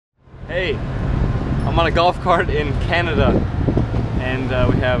Hey, I'm on a golf cart in Canada, and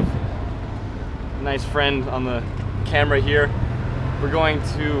we have a nice friend on the camera here. We're going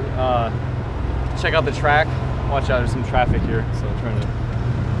to check out the track. Watch out, there's some traffic here, so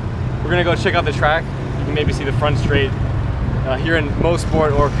we're gonna go check out the track. You can maybe see the front straight here in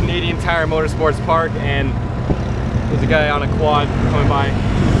Motorsport, or Canadian Tire Motorsports Park, and there's a guy on a quad coming by.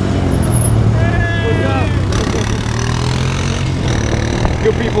 What's up?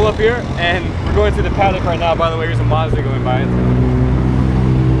 Good people up here, and we're going to the paddock right now. By the way, here's a Mazda going by.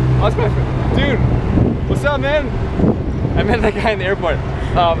 Oh, that's my friend. Dude, what's up, man? I met that guy in the airport.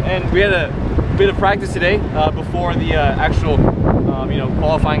 And we had a bit of practice today before the actual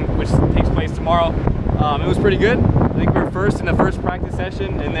qualifying, which takes place tomorrow. It was pretty good. I think we were first in the first practice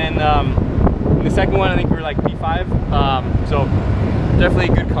session, and then in the second one I think we were like P5. So definitely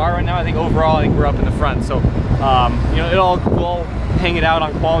a good car right now. I think overall I think we're up in the front. So we'll all hang it out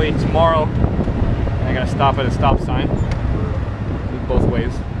on quali tomorrow. And I gotta stop at a stop sign. Both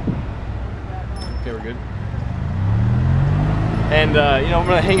ways. Okay, we're good. And we're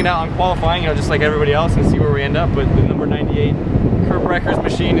gonna hang it out on qualifying, just like everybody else, and see where we end up. But the number 98 Kurt Brecker's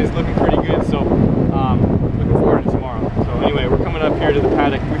machine is looking pretty good, so looking forward to tomorrow. So anyway, we're coming up here to the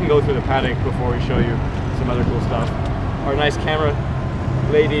paddock. We can go through the paddock before we show you some other cool stuff. Our nice camera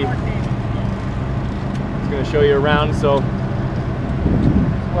lady is gonna show you around. So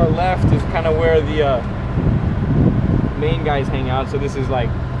to our left is kind of where the main guys hang out. So this is like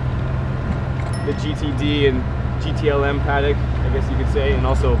the GTD and GTLM paddock, I guess you could say, and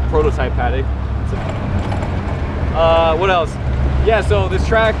also prototype paddock. So, what else? Yeah, so this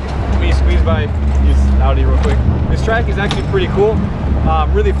track, let me squeeze by this Audi real quick. This track is actually pretty cool.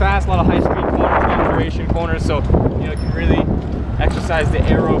 Really fast, a lot of high-speed corners, long duration corners, so you can really exercise the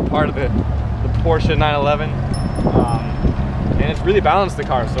aero part of the Porsche 911. And it's really balanced, the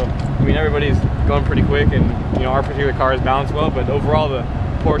car. So I mean, everybody's going pretty quick, and our particular car is balanced well, but overall the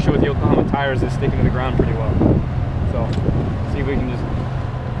Porsche with Yokohama tires is sticking to the ground pretty well. So see if we can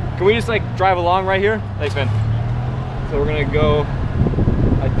just like drive along right here? Thanks, man. So we're gonna go,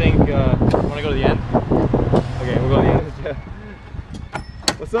 I think, wanna go to the end? Okay, we'll go to the end.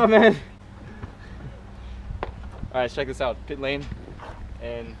 What's up, man? All right, let's check this out, pit lane.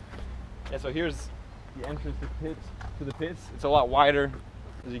 And yeah, so here's the entrance to the pits. It's a lot wider,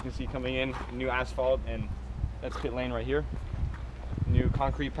 as you can see coming in, new asphalt, and that's pit lane right here. New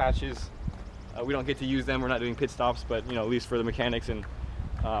concrete patches. We don't get to use them, we're not doing pit stops, but at least for the mechanics and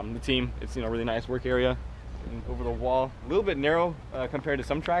the team, it's really nice work area. And over the wall, a little bit narrow compared to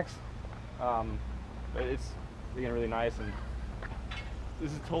some tracks, but it's again really nice. And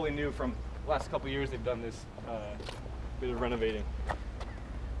this is totally new from the last couple years. They've done this bit of renovating.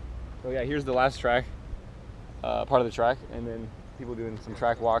 So yeah, here's the last track, part of the track, and then people doing some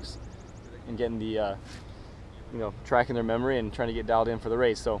track walks and getting the track in their memory and trying to get dialed in for the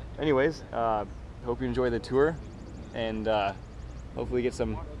race. So anyways, hope you enjoy the tour, and hopefully get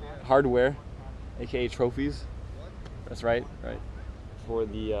some hardware, aka trophies. That's right, for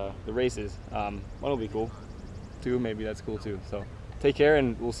the races. One will be cool. Two, maybe that's cool too. So take care,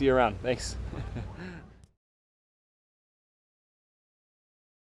 and we'll see you around. Thanks.